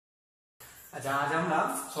আচ্ছা, আজ আমরা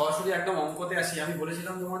সরাসরি একদম অঙ্কতে আসি। আমি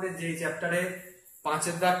বলেছিলাম তোমাদের যে চ্যাপ্টারে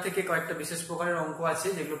 5-এর দাগ থেকে কয়েকটা বিশেষ প্রকারের অঙ্ক আছে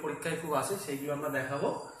যেগুলো পরীক্ষায় খুব আসে, সেইগুলো আমরা দেখাবো।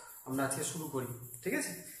 আমরা আজকে শুরু করি, ঠিক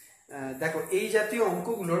আছে? দেখো, এই জাতীয়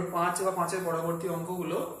অঙ্কগুলোর 5 বা 5-এর পরবর্তী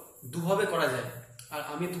অঙ্কগুলো দুভাবে করা যায়, আর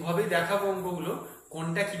আমি দুভাবেই দেখাবো অঙ্কগুলো।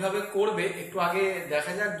 কোনটা কিভাবে করবে একটু আগে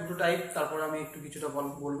দেখা যাক, দুটো টাইপ, তারপর আমি একটু কিছুটা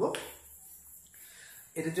বলবো।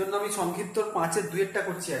 এর জন্য আমি সংক্ষিপ্ত 5-এর 2-এরটা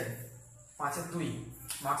করছি আগে। 5-এর 2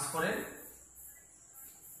 মার্কস করে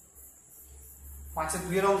 5-এর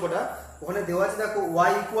 2-এর অঙ্কটা ওখানে দেওয়া আছে। দেখো,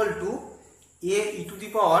 y equal to a e to the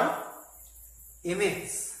power mx,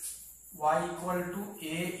 y equal to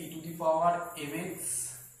a e to the power mx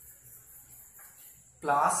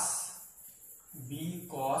plus b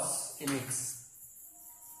cos mx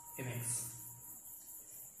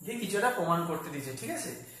দিয়ে কিছু একটা প্রমাণ করতে দিয়েছে, ঠিক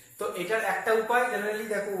আছে? তো এটার একটা উপায় জেনারেলি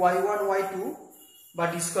দেখো, y1 y2 বা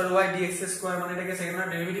d square y dx square, মানে এটাকে সেকেন্ড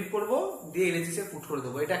অর্ডার ডেরিভেটিভ করব, দিয়ে এলএইচএস এ পুট করে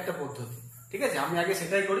দেবো। এটা একটা পদ্ধতি, ঠিক আছে? আমি আগে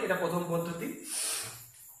সেটাই করি, এটা প্রথম পদ্ধতি।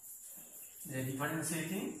 যে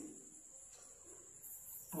ডিফারেন্সিয়েটিং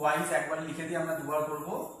টুয়াইস, একবার লিখে দিয়ে আমরা দুবার করব,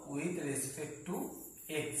 উইথ রেসপেক্ট টু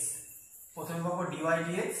x। প্রথমে পাবো dy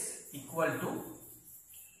dx ইকুয়াল টু,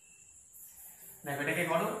 দেখো এটাকে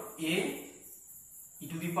করো a e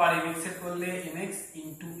to the power mx এর করলে mx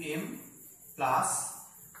ইনটু m প্লাস,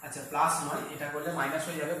 আচ্ছা প্লাস নয়, এটা করলে মাইনাস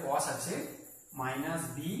হয়ে যাবে, cos আছে, minus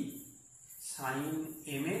b sin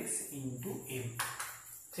mx into m,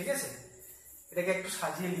 ঠিক আছে? এটাকে একটু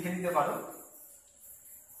সাজিয়ে লিখে দিতে পারো,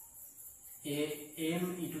 a m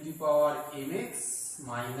e to the power mx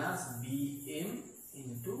minus b m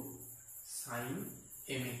into sin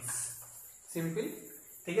mx, simple,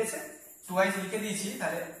 ঠিক আছে? টুয়াইস লিখে দিয়েছি,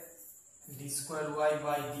 তাহলে d square y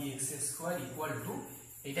by dx square equal to,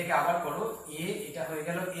 এটাকে আবার করো, a এটা হয়ে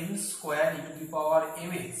গেল m square e to the power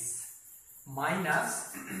mx minus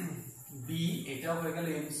b এটাও হয়ে গেল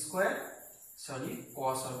m স্কয়ার, সরি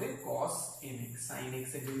cos হবে cos mx, sin x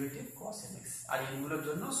এর ডেরিভেটিভ cos mx, আর এইগুলোর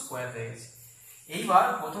জন্য স্কয়ার হয়ে গেছে। এইবার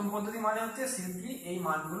প্রথম পদ্ধতি মানে হচ্ছে সিম্পলি এই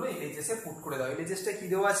মানগুলো এলএইচএস এ পুট করে দাও। এলএইচএস টা কি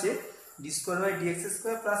দেওয়া আছে, d square y dx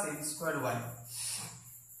square plus m square y,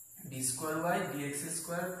 d square y dx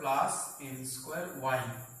square plus m square y।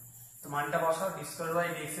 তো মানটা বসাও, d square y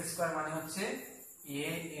dx square মানে হচ্ছে a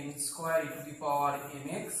m square e to the power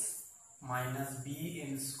mx minus b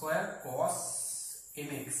m square cos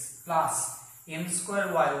mx plus m square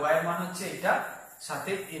y, y এর মান হচ্ছে এটা,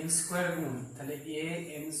 সাথে m স্কয়ার গুণ, তাহলে a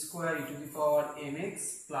m square e to the power mx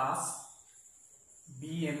plus b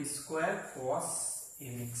m square cos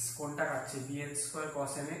mx। কোনটা কাটছে, b m square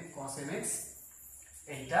cos mx,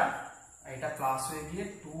 এইটা এটা প্লাস হয়ে গিয়ে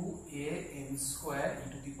 2a m square e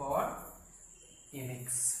to the power mx,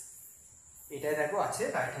 এটাই দেখো আছে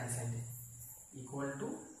রাইট হ্যান্ড সাইডে, ইকুয়াল টু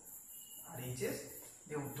RHS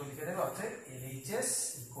দিয়ে উত্তর লিখে দেবে, অর্থাৎ LHS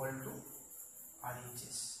equal to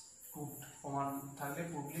RHS। Proof, প্রমাণ থাকলে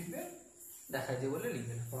প্রুফ লিখবে, দেখাই দিয়ে বলে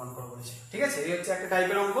লিখবে, প্রমাণ করা বলেছে, ঠিক আছে? এই হচ্ছে একটা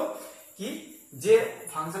টাইপের অঙ্ক, কি যে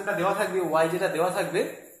ফাংশনটা দেওয়া থাকবে, y যেটা দেওয়া থাকবে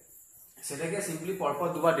সেটাকে সিম্পলি পরপর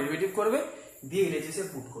দুবার ডেরিভেটিভ করবে, দিয়ে LHS এ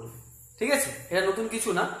পুট করবে, ঠিক আছে? এটা নতুন কিছু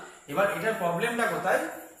না। এবার এটার প্রবলেমটা কোথায়,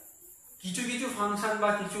 কিছু কিছু ফাংশন বা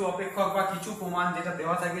কিছু অপেক্ষক বা কিছু প্রমাণ যেটা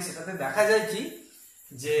দেওয়া থাকে সেটাতে দেখা যায় কি,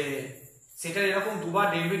 যে সেটা এরকম দুবার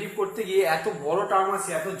ডেরিভেটিভ করতে গিয়ে এত বড় টার্ম আসে,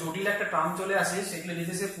 এত জটিল একটা টার্ম চলে আসে, সেগুলো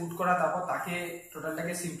এলএইচএস এ পুট করা, তারপর তাকে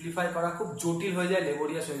টোটালটাকে সিম্পলিফাই করা খুব জটিল হয়ে যায়,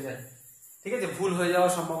 লেবোরিয়াস হয়ে যায়, ঠিক আছে? ভুল হয়ে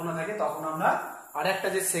যাওয়ার সম্ভাবনা থাকে। তখন আমরা আরেকটা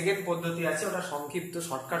যে সেকেন্ড পদ্ধতি আছে, ওটা সংক্ষিপ্ত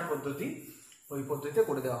শর্টকাট পদ্ধতি, ওই পদ্ধতিতে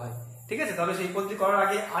করে দেওয়া হয়, ঠিক আছে? তাহলে সেই পদ্ধতি করার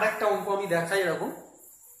আগে আরেকটা অঙ্ক আমি দেখাই এরকম।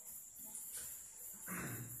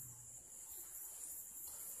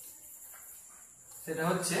 সেটা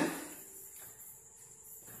হচ্ছে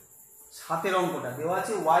 7-এর অঙ্কটা দেওয়া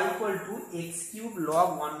আছে, y equal to x cube log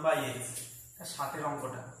 1/x, 7-এর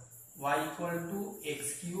অঙ্কটা y equal to x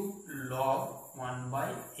cube log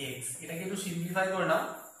 1/x। এটাকে একটু সিম্পলিফাই করে নাও,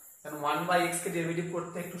 কারণ 1/x কে ডেরিভেটিভ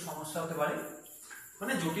করতে একটু সমস্যা হতে পারে,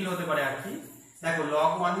 মানে জটিল হতে পারে আর কি। দেখো,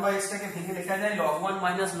 log 1/x টাকে ভেঙে লেখা যায় log 1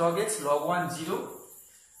 minus log x, log 1 0,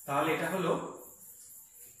 তাহলে এটা হলো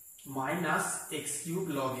minus x cube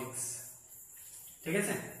log x, ঠিক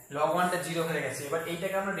আছে? log 1 টা 0 হয়ে গেছে। এবার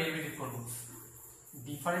এইটাকে আমরা ডেরিভেটিভ করব,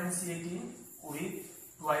 ডিফারেন্সিয়েটিং উইথ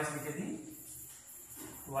টুয়াইস, লিখে দিই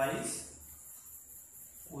twice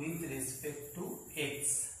with respect to x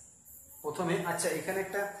প্রথমে। আচ্ছা, এখানে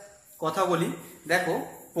একটা কথা বলি, দেখো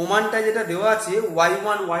প্রমাণটা যেটা দেওয়া আছে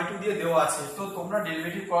y1 y2 দিয়ে দেওয়া আছে, তো তোমরা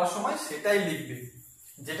ডেরিভেটিভ করার সময় সেটাই লিখবে,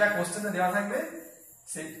 যেটা কোশ্চেনে দেওয়া থাকবে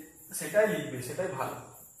সেটাই লিখবে, সেটাই ভালো।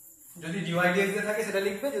 যদি dy dx দিয়ে থাকে সেটা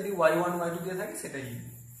লিখবে, যদি y1 y2 দিয়ে থাকে সেটাই লিখবে।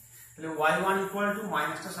 তাহলে y1 ইকুয়াল টু,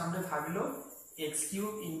 মাইনাসটা সামনে থাকলো, x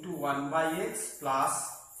cube into 1 by x plus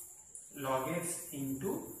log x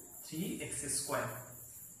into 3x square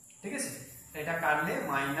ঠিক আছে এটা কাটলে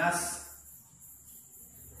minus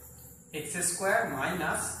x square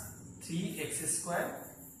minus 3x square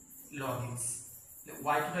log x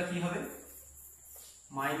y2 টা কি হবে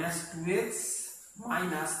minus 2x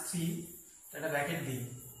minus 3 এটা ব্র্যাকেট দিই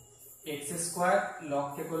x square log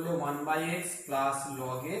কে করলে 1 by x plus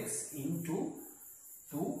log x into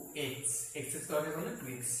 2x x square কে করলে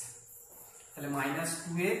 2x তাহলে minus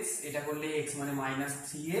 2x এটা করলে x মানে minus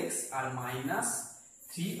 3x আর minus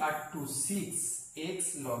 3 আর 2 6x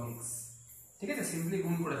log x ঠিক আছে সিম্পলি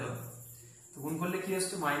গুণ করে দাও তো গুণ করলে কি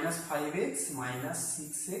আসছে -5x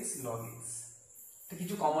 -6x log x তো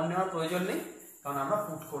কিছু কমন নেওয়ার প্রয়োজন নেই কারণ আমরা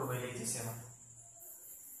পুট করব এই রেজিস্টারে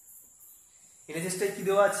এই রেজিস্টারে কি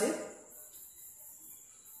দেওয়া আছে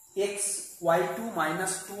x y2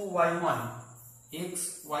 2y1 x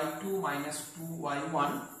y2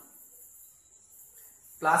 2y1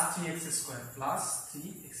 plus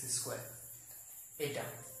 3x square এটা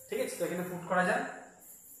ঠিক আছে তো এখানে পুট করা যায়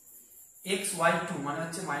x y2 মানে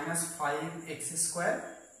হচ্ছে -5x square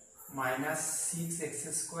 -6x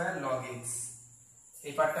square log x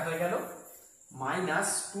এই পার্টটা হয়ে গেল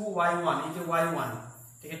 -2y1 এই যে y1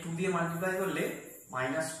 এটাকে 2 দিয়ে মাল্টিপ্লাই করলে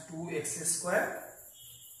 -2x square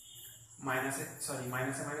মাইনাস সরি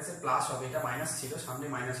মাইনাসে মাইনাসে প্লাস হবে এটা মাইনাস ছিল সামনে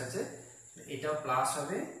মাইনাস আছে এটাও প্লাস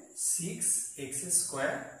হবে 6x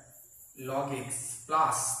square log x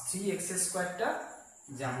plus 3x square টা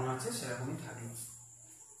যেমন আছে সেরকমই থাকবে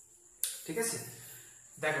ঠিক আছে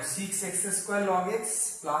দেখো 6x square log x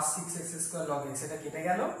plus 6x square log x এটা কেটে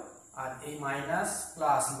গেল আর এই মাইনাস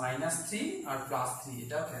প্লাস -3 আর +3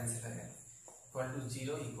 এটাও ক্যান্সেল হয়ে গেল =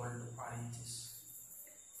 0 = RHS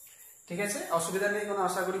ঠিক আছে অসুবিধা নেই কোনো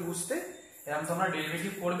আশা করি বুঝতে এরকম তোমরা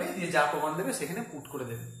ডেরিভেটিভ করবে দিয়ে যা প্রমাণ দেবে সেখানে পুট করে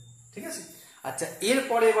দেবে ঠিক আছে আচ্ছা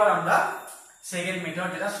এরপরে এবার আমরা সেকেন্ড মেথড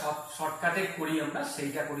যেটা শর্টকাটে করি আমরা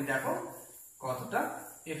সেইটা করি দেখো কতটা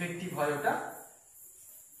এফেক্টিভ হয় ওটা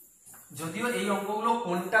যদিও এই অঙ্কগুলো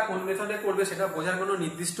কোনটা কোন মেথডে করবে সেটা বোঝার কোনো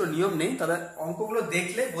নির্দিষ্ট নিয়ম নেই তবে অঙ্কগুলো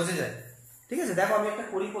দেখলে বোঝা যায় ঠিক আছে দেখো আমি একটা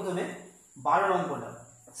করি প্রথমে 12 অঙ্কটা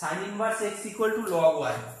sin inverse x log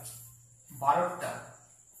y 12টা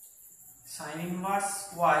sin inverse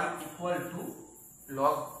y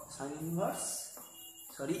log sin inverse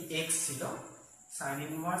sorry x ছিল sin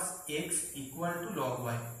inverse x log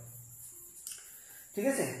y ঠিক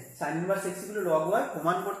আছে sin inverse x log y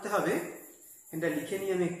প্রমাণ করতে হবে এটা লিখে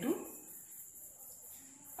নিই আমি একটু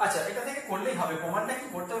আচ্ছা এটা থেকে করলেই হবে প্রমাণটা কি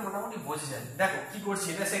করতে হবে মোটামুটি বোঝা যায় দেখো কি করছি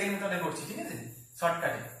এটা সেকেন্ড মেথডে করছি ঠিক আছে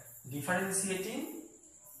শর্টকাটে differentiating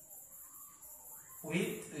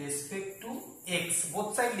with respect to x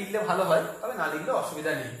both side লিখলে ভালো হয় তবে না লিখলে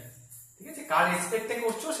অসুবিধা নেই ঠিক আছে কার রেসপেক্টে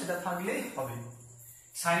করছো সেটা থাকলেই হবে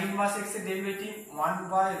sin inverse x এর derivative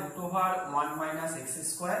 1/√1 - x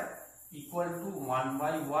square =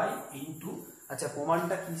 1/y into আচ্ছা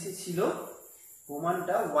প্রমাণটা কিসে ছিল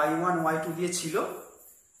প্রমাণটা y1 y2 দিয়ে ছিল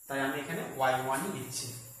তাই আমি এখানে y1 ই লিখছি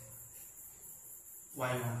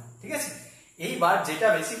y1 ঠিক আছে এইবার যেটা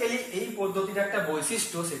বেসিক্যালি এই পদ্ধতির একটা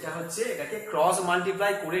বৈশিষ্ট্য সেটা হচ্ছে এটাকে ক্রস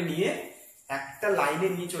মাল্টিপ্লাই করে নিয়ে একটা লাইনে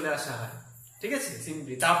নিয়ে চলে আসা হয় ঠিক আছে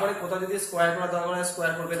সিম্পলি তারপরে কোথাও যদি স্কয়ার করা দরকার হয়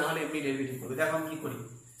স্কয়ার করবে না হলে এমনি ডেরিভেটিভ করবে দেখো আমি কি করি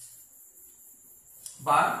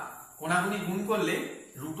বা কোনাকুনি গুণ করলে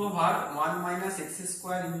 √1 - x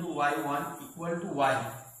স্কয়ার * y1 = y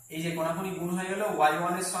এই যে কোনাকুনি গুণ হয়ে গেল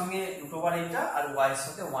y1 এর সঙ্গে √, এটা আর y এর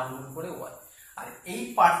সাথে 1 গুণ করে y আর এই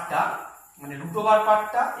পার্টটা মানে √,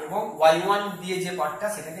 পার্টটা এবং y1 দিয়ে যে পার্টটা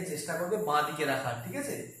সেটাকে চেষ্টা করবে বাঁ দিকে রাখার ঠিক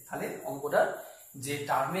আছে তাহলে অঙ্কটার যে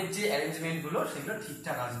টার্মের যে অ্যারেঞ্জমেন্ট গুলো সেগুলো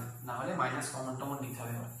ঠিকঠাক আসবে না হলে মাইনাস কমন টমন নিতে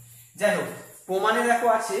হবে যাই হোক প্রমাণে দেখো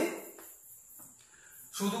আছে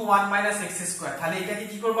শুধু 1 - x স্কয়ার তাহলে এটাকে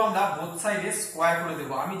কি করব আমরা বোথ সাইডে স্কয়ার করে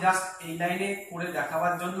দেব আমি জাস্ট এই লাইনে করে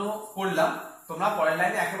দেখাবার জন্য করলাম তোমরা পরের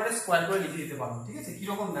লাইনে একেবারে স্কয়ার করে লিখে দিতে পারো ঠিক আছে কি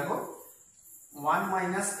রকম দেখো 1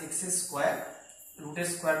 - x স্কয়ার √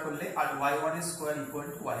 স্কয়ার করলে আর y1 স্কয়ার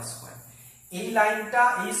 = y স্কয়ার এই লাইনটা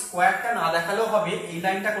এই স্কয়ারটা না দেখালেও হবে এই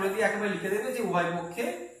লাইনটা করে দিয়ে একেবারে লিখে দেবে যে উভয় পক্ষে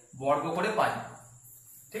বর্গ করে পাই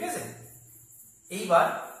ঠিক আছে এইবার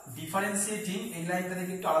ডিফারেন্সিয়েটিং এই লাইনটা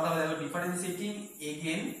থেকে একটু আলাদা হয়ে গেল differentiating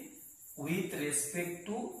again with respect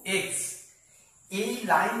to x এই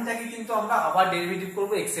লাইনটাকে কিন্তু আমরা আবার ডেরিভেটিভ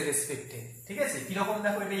করব x এর রেসপেক্টে ঠিক আছে কি রকম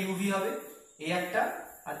দেখো এটা uv হবে এই একটা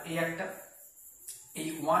আর এই একটা এই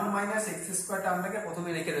 1 - x স্কয়ারটা আমরাকে প্রথমে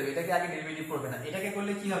রেখে দেব এটাকে আগে ডেরিভেটিভ করবে না এটাকে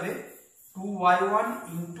করলে কি হবে 2y1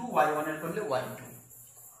 * y1 এর করলে y2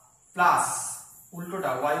 প্লাস উল্টোটা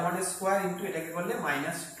y1 স্কয়ার * এটাকে করলে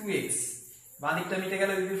 -2x বাঁ দিকটা মিটে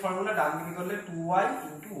গেল ইউভি ফর্মুলা ডান দিকে করলে 2y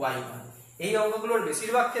 * y1 এই অঙ্কগুলোর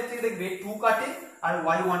বেশিরভাগ ক্ষেত্রে দেখবে 2 কাটে আর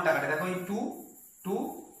y1টা কাটে। দেখো এই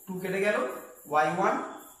 2 কেটে গেল, y1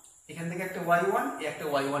 এখান থেকে একটা y1 একটা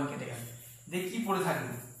y1 কেটে গেল, দেখি কি পড়ে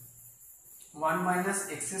থাকবে 1 minus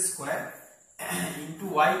x square into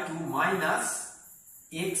y2 minus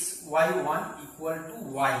x y1 equal to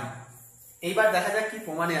y। এইবার দেখা যাক কি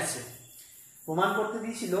প্রমাণে আছে। প্রমাণ করতে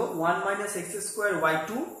দিয়েছিল 1 minus x square y2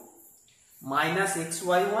 minus x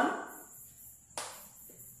y1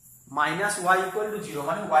 minus y equal to 0,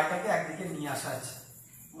 মানে yটাকে একদিকে নিয়ে আসা আছে।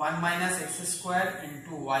 1 minus x square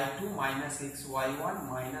into y2 minus x y1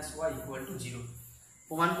 minus y equal to 0।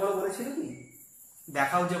 প্রমাণ করো বলেছিল কি,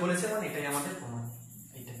 দেখাও যে বলেছে, মানে এটাই আমাদের প্রমাণ,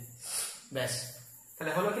 এইটাই ব্যাস।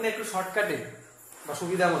 তাহলে হলো কিনা একটু শর্টকাটে বা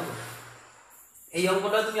সুবিধা মতো। এই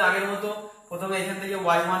অঙ্কটা তুমি আগের মতো প্রথমে এখান থেকে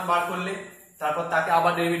y1 বার করলে, তারপর তাকে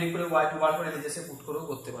আবার ডেরিভেটিভ করে y2 বার করে নিজে সে পুট করেও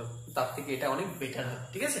করতে পারো, তার থেকে এটা অনেক বেটার হয়।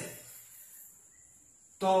 ঠিক আছে,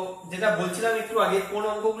 তো যেটা বলছিলাম একটু আগে, কোন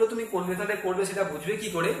অঙ্কগুলো তুমি কোন মেথডে করবে সেটা বুঝবে কি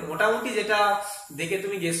করে, মোটামুটি যেটা দেখে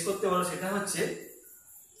তুমি গেস করতে পারো সেটা হচ্ছে,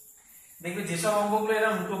 দেখবে যেসব অঙ্কগুলো এরা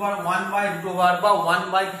root over 1 by root over বা 1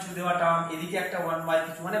 বাই কিছু দেওয়া টার্ম, এদিকে একটা 1 বাই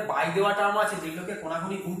কিছু মানে বাই দেওয়া টার্ম আছে, যেগুলোকে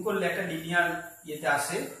কোনাকুনি গুণ করলে একটা লিনিয়ার ইয়েতে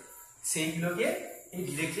আসে, সেইগুলোকে এই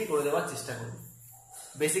ডিরেক্টলি করে দেওয়ার চেষ্টা করবে।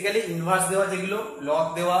 বেসিক্যালি ইনভার্স দেওয়া, যেগুলো লগ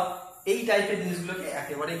দেওয়া, এই টাইপের জিনিসগুলোকে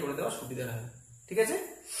একেবারেই করে দেওয়া সুবিধা হয়। ঠিক আছে,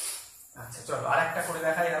 আচ্ছা চলো আর একটা করে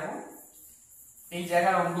দেখাই। দেখো এই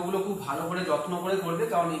জায়গার অঙ্কগুলো খুব ভালো করে যত্ন করে করবে,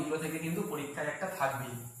 কারণ এগুলো থেকে কিন্তু পরীক্ষায় একটা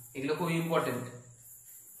থাকবেই, এগুলো খুব ইম্পর্টেন্ট।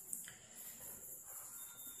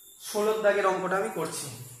 16 দাগের অঙ্কটা আমি করছি।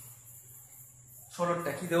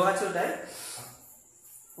 16টা কি দেওয়া আছে, ওটাই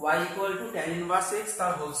y equal to tan inverse x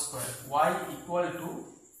তার whole square, y equal to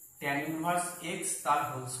tan inverse x তার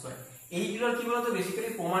হোল স্কয়ার। এইগুলোর কি বলতো,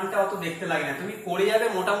 বেসিক্যালি প্রমাণটা অত দেখতে লাগে না, তুমি করে যাবে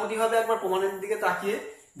মোটামুটি ভাবে, একবার প্রমাণের দিকে তাকিয়ে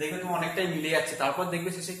দেখবে তোমার অনেকটাই মিলে যাচ্ছে, তারপর দেখবে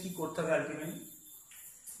শেষে কি করতে হবে আলটিমেটলি।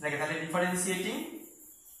 দেখে তাহলে differentiating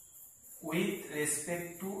with respect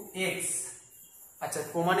to x। আচ্ছা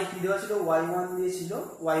প্রমাণে কি দেওয়া ছিল, y1 দিয়েছিল,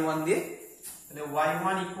 y1 দিয়ে, তাহলে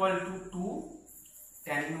y1 equal to 2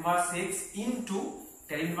 tan inverse x into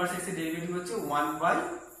tan inverse x এর ডেরিভেটিভ হচ্ছে 1 বাই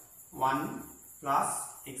 1 প্লাস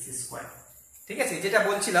x স্কয়ার। ঠিক আছে, যেটা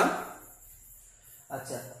বলছিলাম।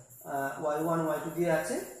 আচ্ছা y1 y2 দিয়ে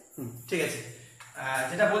আছে, ঠিক আছে,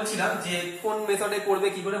 যেটা বলছিলাম যে কোন মেথডে করবে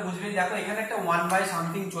কি করে বুঝবে। দেখো এখানে একটা 1 বাই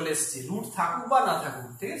সামথিং চলে এসেছে, রুট থাকুক বা না থাকুক,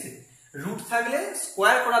 ঠিক আছে, রুট থাকলে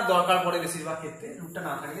স্কোয়ার করার দরকার পড়ে বেশিরভাগ ক্ষেত্রে, রুটটা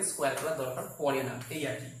না থাকলে স্কোয়ার করার দরকার পড়ে না, এই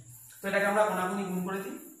আর কি। তো এটাকে আমরা কোনাকুনি গুণ করে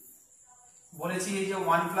দিই। বলেছি এই যে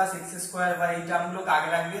 1 প্লাস এক্স স্কোয়ার বা এই টার্মগুলোকে আগে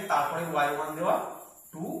রাখবে, তারপরে y1 দেওয়া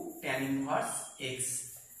 2 tan ইনভার্স x।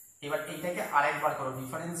 এবার এইটাকে আরেকবার করো,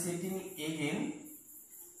 differentiating again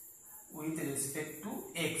with respect to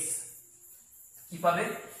x। কি পাবে,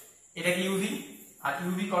 এটা কি ইউভি, আর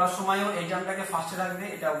ইউভি করার সময়ও এই টার্মটাকে ফার্স্টে রাখবে,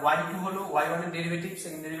 এটা y2 হলো, y1 এর ডেরিভেটিভ,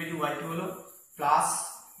 সেকেন্ড ডেরিভেটিভ y2 হলো, প্লাস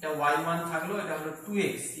এটা y1 থাকলো, এটা হলো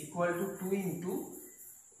 2x equal to 2 into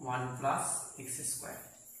 1 plus x square.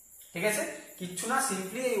 ঠিক আছে, কিচ্ছু না,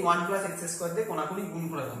 সিম্পলি এই 1 প্লাস x স্কয়ার দিয়ে কোনাকুনি গুণ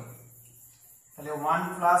করে দাও। তাহলে 1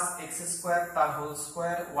 প্লাস x স্কয়ার তার whole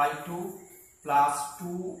square, y2 plus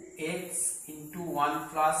 2x into 1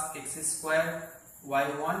 plus x square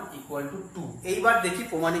y1 equal to 2। এইবার দেখি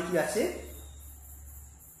প্রমাণে কি আছে।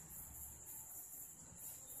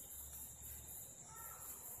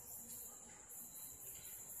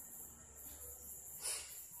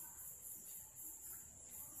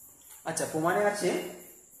 আচ্ছা প্রমাণে আছে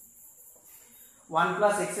 1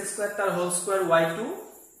 প্লাস x স্কয়ার তার whole square y2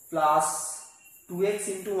 plus 2x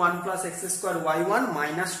into 1 plus x square y1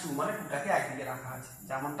 minus 2, মানে 2টাকে একদিকে রাখা আছে,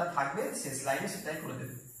 যেমনটা থাকবে শেষ লাইনে সেটাই করে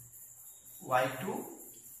দেবে, y2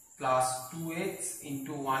 plus 2x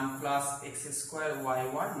into 1 plus x square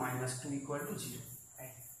y1 minus 2 equal to 0।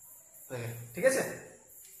 ঠিক আছে,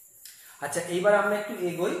 আচ্ছা এইবার আমরা একটু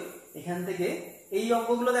এগোই এখান থেকে। এই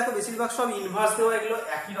অঙ্কগুলো দেখো বেশিরভাগ সব ইনভার্স দেওয়া, এগুলো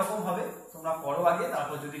একই রকম হবে, তোমরা পড়ো আগে,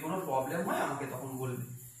 তারপর যদি কোনো প্রবলেম হয় আমাকে তখন বলবে।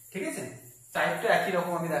 ঠিক আছে, টাইপটা একই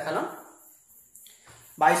রকম আমি দেখালাম।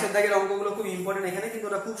 22 দাগের অঙ্কগুলো খুব ইম্পর্টেন্ট এখানে, কিন্তু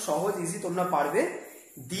ওটা খুব সহজ, ইজি, তোমরা পারবে।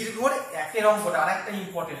 দীর্ঘর একের অঙ্কটা আরেকটা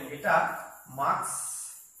ইম্পর্টেন্ট, এটা মার্কস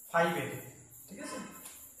 5 এর, ঠিক আছে,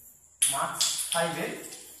 মার্কস 5 এর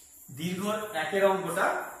দীর্ঘর একের অঙ্কটা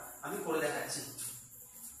আমি করে দেখাচ্ছি।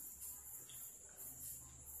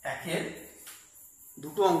 একের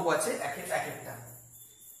দুটো অঙ্ক আছে, একের এক একটা।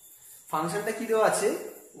 ফাংশনটা কি দেওয়া আছে,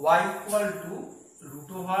 y equal to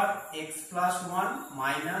root over x plus 1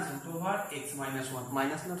 minus root over x minus 1,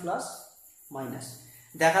 minus না প্লাস, মাইনাস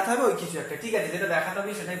দেখাতে হবে ওই কিছু একটা। ঠিক আছে, যেটা দেখাতে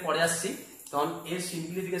হবে সেটাই পরে আসছি, কারণ এর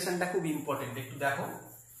সিম্পলিফিকেশনটা খুব ইম্পর্টেন্ট। একটু দেখো,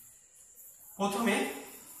 প্রথমে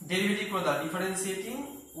ডেরিভেটিভ করে দাও, differentiating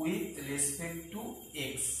with respect to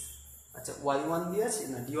x. আচ্ছা y1 দিয়ে আছে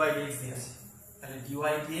না dy dx দিয়ে আছে, তাহলে dy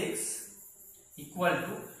dx equal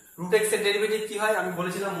to root x এর ডেরিভেটিভ কি হয় আমি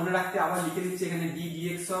বলেছিলাম মনে রাখতে, আবার লিখে দিচ্ছি এখানে d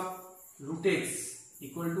dx of root x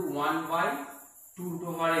equal to 1/2 root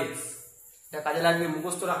over x. এটা কাজে লাগবে,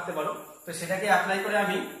 মুখস্থ রাখতে পারো। তো সেটাকে অ্যাপ্লাই করে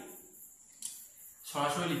আমি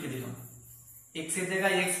সরাসরি লিখে দিলাম, এক্স এর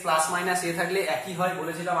জায়গায় এক্স প্লাস মাইনাস এ থাকলে একই হয়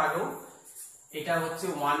বলেছিলাম আগেও। এটা হচ্ছে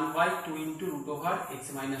 1/2 into root over x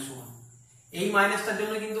minus 1। এই মাইনাসটার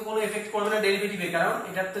জন্য কিন্তু কোনো এফেক্ট করবে না ডেরিভেটিভে, কারণ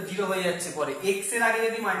এটা তো জিরো হয়ে যাচ্ছে পরে। এক্স এর আগে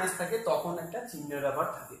যদি মাইনাস থাকে তখন একটা চিহ্নের ব্যাপার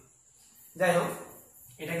থাকে। যাই হোক,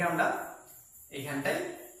 এটাকে আমরা এইখানটায়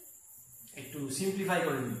একটু সিম্পলিফাই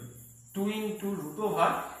করে নিই। 2 ইন্টু রুট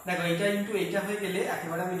ওভার, দেখো এটা ইন্টু এইটা হয়ে গেলে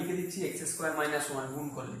একেবারে আমি লিখে দিচ্ছি এক্স স্কোয়ার মাইনাস 1 গুণ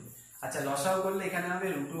করলে। আচ্ছা লসাও করলে এখানে হবে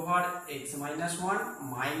root over x minus 1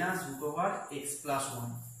 minus root over x plus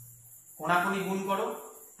 1। কোনাকুনি গুণ করো,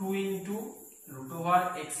 2 into root over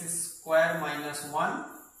x square minus 1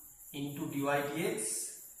 into dy dx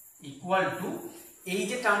equal to এই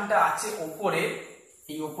যে টার্মটা আছে ওপরে,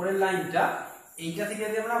 এই ওপরের লাইনটা, এইটা থেকে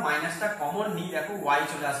যদি আমরা মাইনাসটা কমন নিই দেখো ওয়াই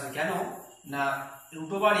চলে আসবে। কেন না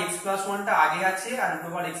রুট ওভার এক্স প্লাস 1 টা আগে আছে আর রুট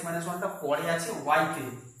ওভার এক্স মাইনাস 1 টা পরে আছে ওয়াই তে,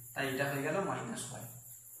 তাই এটা হয়ে গেল মাইনাস ওয়াই।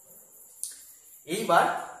 এইবার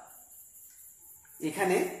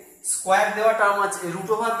এখানে স্কোয়ার দেওয়া টার্ম আছে, রুট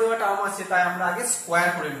ওভার দেওয়া টার্ম আছে, তাই আমরা আগে স্কোয়ার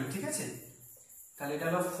করে নিই, ঠিক আছে? তাহলে এটা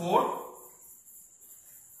হলো 4।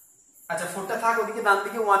 আচ্ছা 4টা থাক, ওদিকে ডান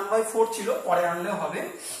দিকে 1/4 ছিল, পরে আনলেও হবে।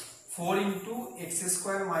 4 into x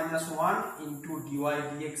square minus 1 into dy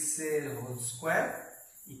dx এর whole square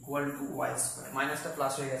equal to Y square. মাইনাসটা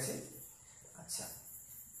প্লাস হয়ে গেছে। আচ্ছা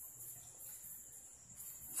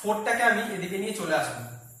 4টাকে আমি এদিকে নিয়ে চলে আসবো,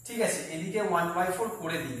 ঠিক আছে? এদিকে 1/4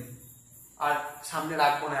 করে দিই, আর সামনে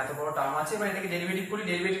রাখবো না, এত বড় টার্ম আছে। এবার এটাকে ডেরিভেটিভ করি।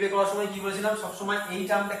 ডেরিভেটিভ করার সময় কি বলেছিলাম, সবসময় এই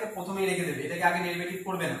টার্মটাকে প্রথমেই রেখে দেবে, এটাকে আগে ডেরিভেটিভ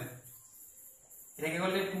করবে না। এটাকে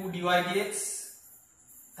করলে 2 dy dx,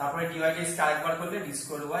 তারপরে dy dx কে আরেকবার করলে d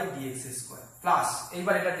square y dx square plus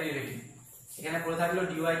এইবার এটা ডেরিভেটিভ, এখানে পড়ে থাকলো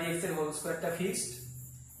dy dx এর হোল স্কয়ারটা ফিক্সড,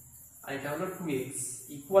 আর এটা হলো 2x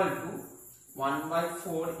equal to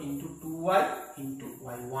 1/4 into 2y into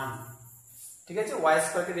y1। ঠিক আছে, y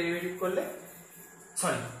স্কয়ার কে ডেরিভেটিভ করলে,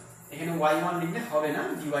 সরি এখানে y1 লিখলে হবে না,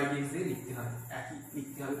 dy dx দিয়ে লিখতে হবে, একই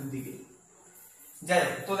লিখতে হবে দুদিকে। যাই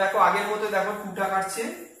হোক, তো দেখো আগের মতো দেখো 2টা কাটছে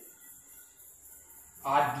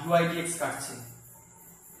আর dy dx কাটছে,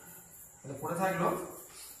 তাহলে পড়ে থাকলো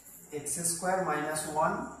x square minus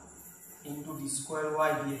 1 into d square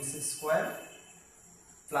y dx square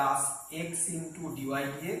plus x into dy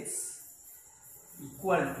dx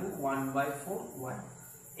equal to 1/4y।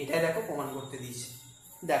 এটাই দেখো প্রমাণ করতে দিয়েছি,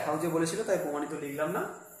 দেখাও যে বলেছিল তাই প্রমাণিত লিখলাম না,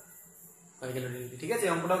 হয়ে গেল। ঠিক আছে,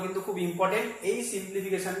 অঙ্কটাও কিন্তু খুব ইম্পর্টেন্ট। এই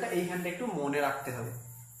সিম্পলিফিকেশনটা এইখানটা একটু মনে রাখতে হবে,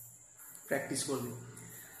 প্র্যাকটিস করবে।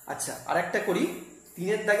 আচ্ছা আরেকটা করি,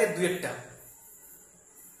 3-এর দাগের 2-এরটা।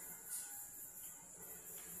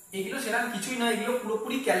 এগুলো সেরকম কিছুই না, এগুলো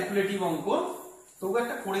পুরোপুরি ক্যালকুলেটিভ অঙ্ক, তবু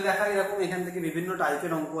একটা করে দেখা। এরকম এখান থেকে বিভিন্ন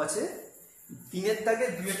টাইপের অঙ্ক আছে। 3-এর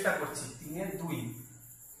দাগের 2-এরটা করছি, 3-এর 2।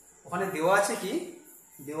 ওখানে দেওয়া আছে কি,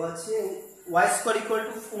 দেওয়া আছে y square equal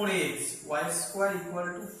to 4ax, y square equal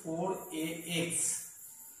to 4ax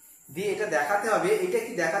দিয়ে এটা দেখাতে হবে। এটা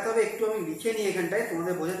কি দেখাতে হবে একটু আমি লিখে নিই এখানটায়,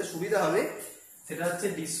 তোমাদের বোঝাতে সুবিধা হবে। সেটা হচ্ছে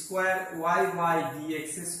d square y by dx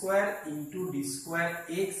square into d square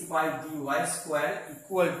x by dy square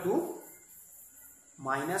equal to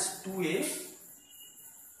 -2a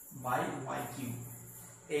by y cube.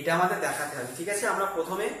 এইটা আমাদের দেখাতে হবে, ঠিক আছে? আমরা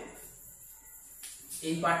প্রথমে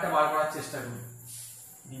এই পার্টটা বার করার চেষ্টা করি,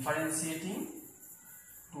 differentiating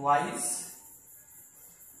twice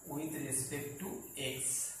with respect to x।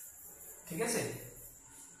 ঠিক আছে,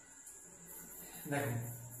 দেখো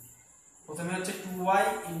প্রথমে হচ্ছে 2y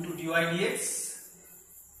into dy dx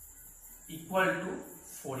equal to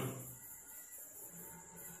 4a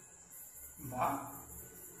বা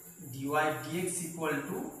dy dx equal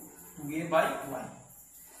to 2a by y।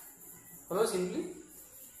 হলো সিম্পলি।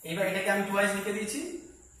 এবার এটাকে আমি টুয়াইস লিখে দিয়েছি,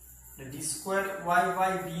 d square y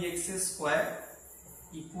by dx square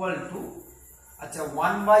equal to, আচ্ছা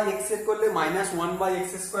 1 বাই x এর করলে -1 বাই x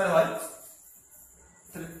স্কয়ার হয়,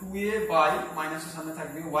 তাহলে 2a বাই মাইনাসের সামনে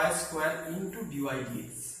থাকবে y square into dy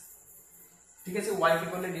dx। ঠিক আছে, y কে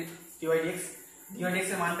করলে dy dx, dy dx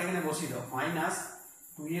এর মানটা এখানে বসিয়ে দাও,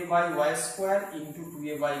 -2a by y square into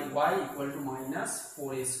 2a by y equal to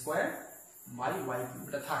 -4a square by y cube.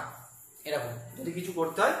 এটা থাক এরকম। যদি কিছু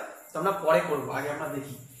করতে হয় তো আমরা পরে করব, আগে আমরা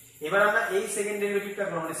দেখি। এবার আমরা এই সেকেন্ড ডেরিভেটিভটা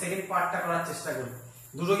করব, মানে সেকেন্ড পার্টটা করার চেষ্টা করব।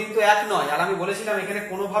 দুটো কিন্তু এক নয়, আর আমি বলেছিলাম এখানে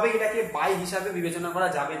কোনোভাবেই এটাকে বাই হিসাবে বিবেচনা করা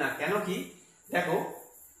যাবে না। কেন কি, দেখো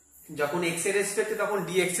যখন x এর রেসপেক্টে তখন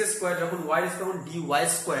dx স্কয়ার, যখন y এর রেসপেক্টে তখন dy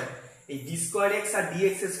স্কয়ার। এই d স্কয়ার x আর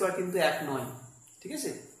dx স্কয়ার কিন্তু এক নয়, ঠিক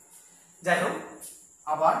আছে। যাই হোক,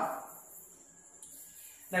 আবার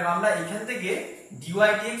দেখো আমরা এখান থেকে dy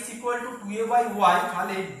dx equal to 2a/y,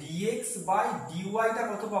 তাহলে dx বাই dy টা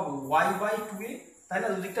কত পাবো, y বাই 2a, তাই না?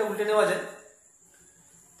 দুদিকটা উল্টে নেওয়া যায়,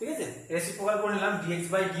 ঠিক আছে। রেসিপ্রোকাল করে নিলাম, dx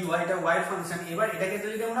বাই dy এটা y এর ফাংশন। এবার এটাকে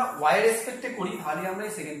যদি আমরা y এর রেসপেক্টে করি তাহলে আমরা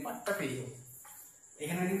এই সেকেন্ড পার্টটা পেয়ে যাব।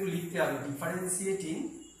 এখানে কিন্তু লিখতে হবে differentiating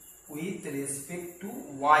with respect to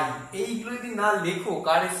y। এইগুলো যদি না লেখো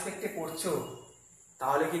কার রেসপেক্টে করছো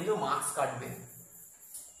তাহলে কিন্তু মার্কস কাটবে।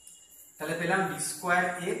 তাহলে পেলাম d square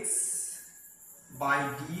x by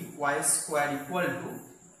dy square equal to,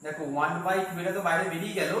 দেখো 1/2 এটা তো বাইরে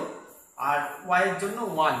বেরিয়ে গেল, আর y এর জন্য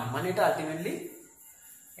 1, মানে এটা আলটিমেটলি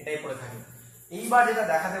এটাই পড়ে থাকে। এইবার যেটা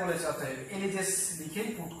দেখাতে বলেছে অতএব এলএচএস লিখেই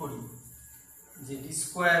পুট করি যে d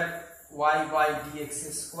square y by dx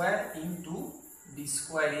square into d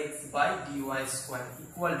square x by dy square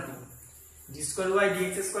equal to d square y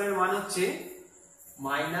dx square এর মান হচ্ছে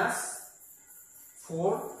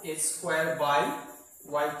 -4a square by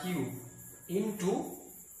y cube into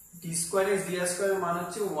d square x dy square এর মান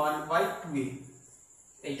হচ্ছে 1/2a।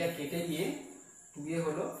 এইটা কেটে গিয়ে 2a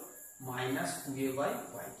হলো -2a/y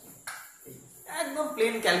কিউব। একদম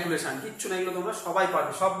প্লেন ক্যালকুলেশন, কিচ্ছু না, এগুলো তোমরা সবাই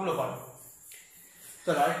পারবে, সবগুলো পারবে। তো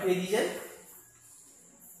আরেকটু এগিয়ে যাই,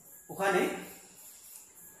 ওখানে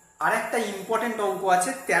আরেকটা ইম্পর্টেন্ট অঙ্ক আছে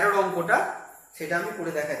 13 অঙ্কটা, সেটা আমি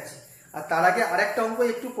করে দেখাচ্ছি। আর তার আগে আরেকটা অঙ্ক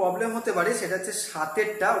একটু প্রবলেম হতে পারে, সেটা হচ্ছে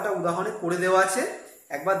 7এরটা, ওটা উদাহরণে করে দেওয়া আছে,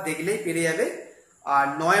 একবার দেখলেই পেরে যাবে। আর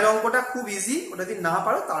 9এর অঙ্কটা খুব ইজি, ওটা যদি না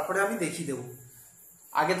পারো তারপরে আমি দেখিয়ে দেবো,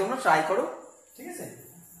 আগে তোমরা ট্রাই করো, ঠিক আছে।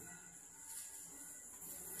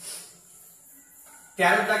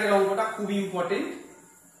 13 দাগের অঙ্কটা খুব ইম্পর্টেন্ট,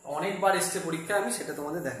 অনেকবার এসছে পরীক্ষা, আমি সেটা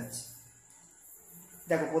তোমাদের দেখাচ্ছি।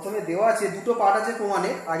 দেখো প্রথমে দেওয়া আছে, দুটো পার্ট আছে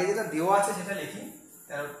প্রমাণের, আগে যেটা দেওয়া আছে সেটা লিখি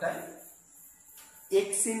 13টায়। x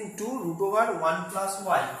into root over 1 plus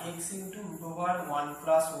y, x into root over 1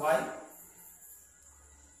 plus y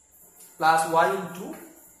plus y into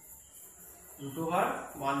root over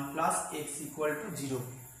 1 plus x equal to 0,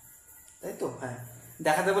 তাই তো? হ্যাঁ,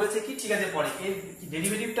 দেখাতে বলেছে কি, ঠিক আছে। পরে এর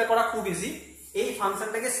ডেরিভেটিভটা করা খুব ইজি, এই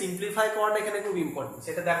ফাংশনটাকে সিম্পলিফাই করাটা এখানে খুব ইম্পর্টেন্ট,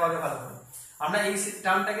 সেটা দেখো আগে ভালো করে। আমরা এই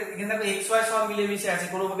টার্মটাকে এখানে দেখো x y সব মিলেমিশে আছে,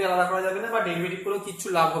 কোনোভাবে আলাদা করা যাবে না, বা ডেরিভেটিভ করেও কিচ্ছু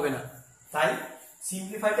লাভ হবে না, তাই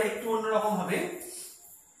সিম্পলিফাইটা একটু অন্যরকম হবে।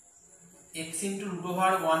 x into root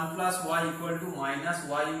over 1 plus y equal to minus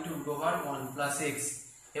y into root over 1 plus x।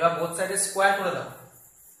 এবার বোথ সাইডে স্কোয়ার করে দাও,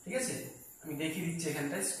 ঠিক আছে। আমি দেখিয়ে দিচ্ছি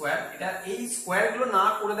এখানটায় স্কোয়ার। এটা এই স্কোয়ার গুলো না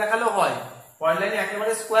করে দেখালেও হয়, পরের লাইনে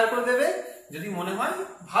একেবারে স্কোয়ার করে দেবে, যদি মনে হয়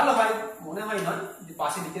ভালো হয়, মনে হয় নয়, যে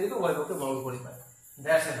পাশে লিখে দেবে y পক্ষে বর্গ করে পায়,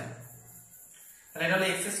 দ্যাটস ইট। তাহলে এটা হলো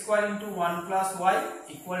x square into 1 plus y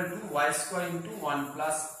equal to y square into 1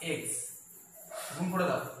 plus x। গুণ করে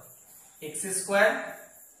দাও, x square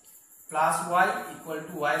plus y equal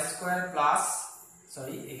to y square plus,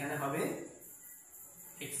 sorry এখানে হবে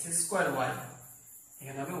x স্কয়ার y,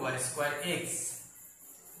 এখানে হবে y স্কয়ার x।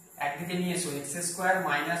 একদিকে নিয়ে এসো, x square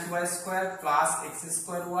minus y square plus x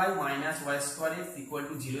square y minus y square x equal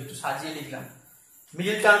to 0। একটু সাজিয়ে লিখলাম,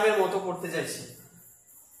 মিডল টার্মের মতো করতে চাইছি।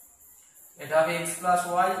 এটা হবে x plus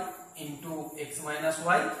y into x minus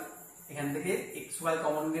y, এখান থেকে xy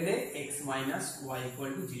কমন গেলে x minus y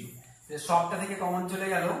equal to 0। সবটা থেকে কমন চলে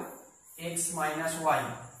গেল x মাইনাস y,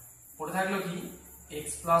 পড়ে থাকলো কি x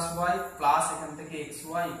প্লাস y প্লাস এখান থেকে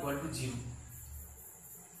xy ইকুয়াল টু 0।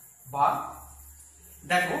 বা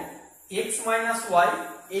দেখো x মাইনাস y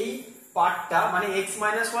এই পার্টটা, মানে x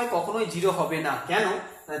মাইনাস y কখনোই 0 হবে না। কেন?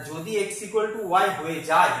 যদি x ইকুয়াল টু y হয়ে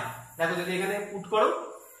যায়, দেখো যদি এখানে পুট করো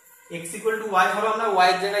x ইকুয়াল টু y, ধরো আমরা y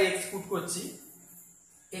এর জায়গায় x পুট করছি,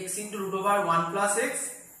 x into root over 1 plus x,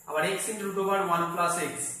 আবার x into root over 1 plus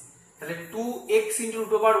x, তাহলে 2x into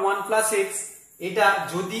root over 1 plus x। এটা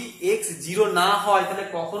যদি x 0 না হয় তাহলে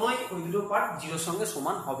কখনোই ওই দুটো পার্ট 0 এর সঙ্গে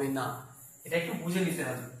সমান হবে না, এটা একটু বুঝে নিতে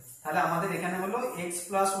হবে। তাহলে আমাদের এখানে হলো x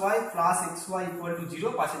plus y plus xy equal to 0,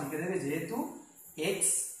 পাশে লিখে দেবে যেহেতু x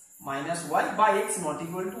মাইনাস y বা x not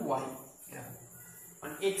equal to y।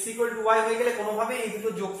 মানে x ইকুয়াল টু y হয়ে গেলে কোনোভাবে এই দুটো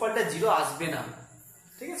যোগফলটা 0 আসবে না,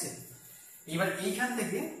 ঠিক আছে। এবার এইখান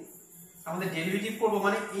থেকে আমাদের ডেরিভেটিভ করব,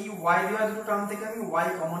 মানে এই y দেওয়া দুটো টার্ম থেকে আমি y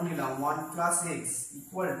কমন নিলাম, 1 plus x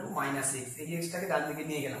equal to minus x, এই x টাকে ডান দিকে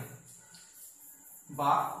নিয়ে গেলাম,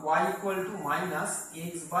 বা y equal to minus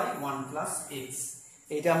x by 1 plus x।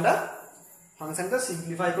 এইটা আমরা ফাংশনটা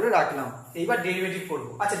সিম্পলিফাই করে রাখলাম। এইবার ডেরিভেটিভ করব।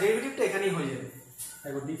 আচ্ছা, ডেরিভেটিভটা এখানেই হয়ে যাবে।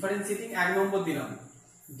 দেখো ডিফারেন্সিয়েটিং 1 নম্বর দিলাম,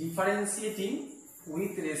 differentiating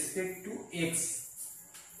with respect to x,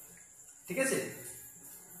 ঠিক আছে।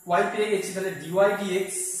 y পেয়ে গেছি, তাহলে dy dx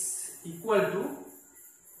ইকুয়াল টু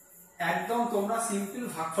একদম তোমরা সিম্পল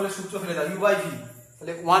ভাগফলের সূত্র ফেলে দাও u/v,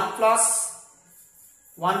 তাহলে 1 প্লাস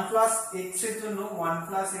x এর জন্য 1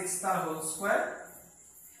 প্লাস x তার হোল স্কয়ার,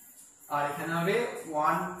 আর এখানে হবে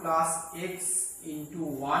 1 plus x into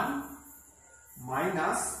 1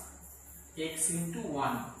 minus x into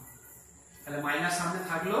 1, তাহলে মাইনাস সামনে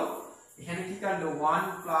থাকলো, এখানে কি কাটলো 1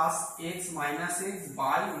 plus x minus x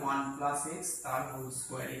by 1 plus x তার হোল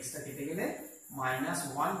স্কয়ার, x টা কেটে গেলে মাইনাস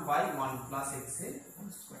 1 বাই 1 প্লাস x এর হোল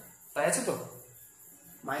স্কয়ার, তাই আছে তো,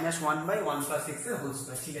 মাইনাস 1 বাই 1 প্লাস x এর হোল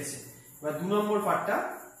স্কয়ার। ঠিক আছে, এবার 2 নম্বর পার্টটা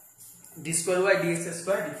d square by dx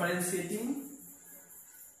square, differentiating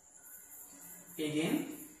again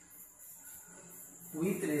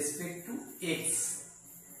with respect to x,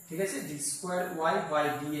 ঠিক আছে, d square y by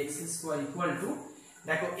dx square equal to,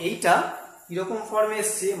 দেখো এইটা এরকম ফর্মে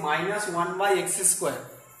এসছে মাইনাস 1 বাই x স্কয়ার,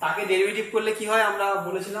 তাকে ডেরিভেটিভ করলে কি হয় আমরা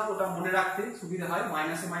বলেছিলাম, ওটা মনে রাখতে সুবিধা হয়,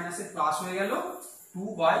 মাইনাসে মাইনাসে প্লাস হয়ে গেল 2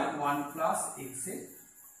 বাই 1 প্লাস x এর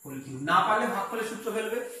হোল কিউব, না পারলে ভাগফলের সূত্র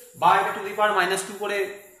ফেলবে বা এটা টু দি পাওয়ার -2 করে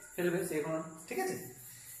ফেলবে, সেরকম। ঠিক আছে,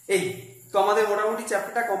 এই তো আমাদের মোটামুটি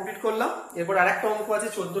চ্যাপ্টারটা কমপ্লিট করলাম। এরপর আরেকটা অঙ্ক আছে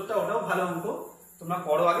 14টা, ওটাও ভালো অঙ্ক, তোমরা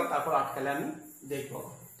করো আগে, তারপর আটকালে আমি দেখবো।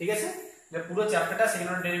 ঠিক আছে, পুরো চ্যাপ্টারটা সেকেন্ড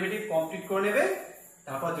অর্ডার ডেরিভেটিভ কমপ্লিট করে নেবে,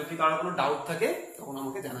 তারপর যদি কারো কোনো ডাউট থাকে তখন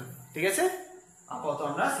আমাকে জানাবে। ঠিক আছে, আপাতত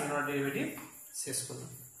আমরা সেকেন্ড অর্ডার ডেরিভেটিভ শেষ করলাম।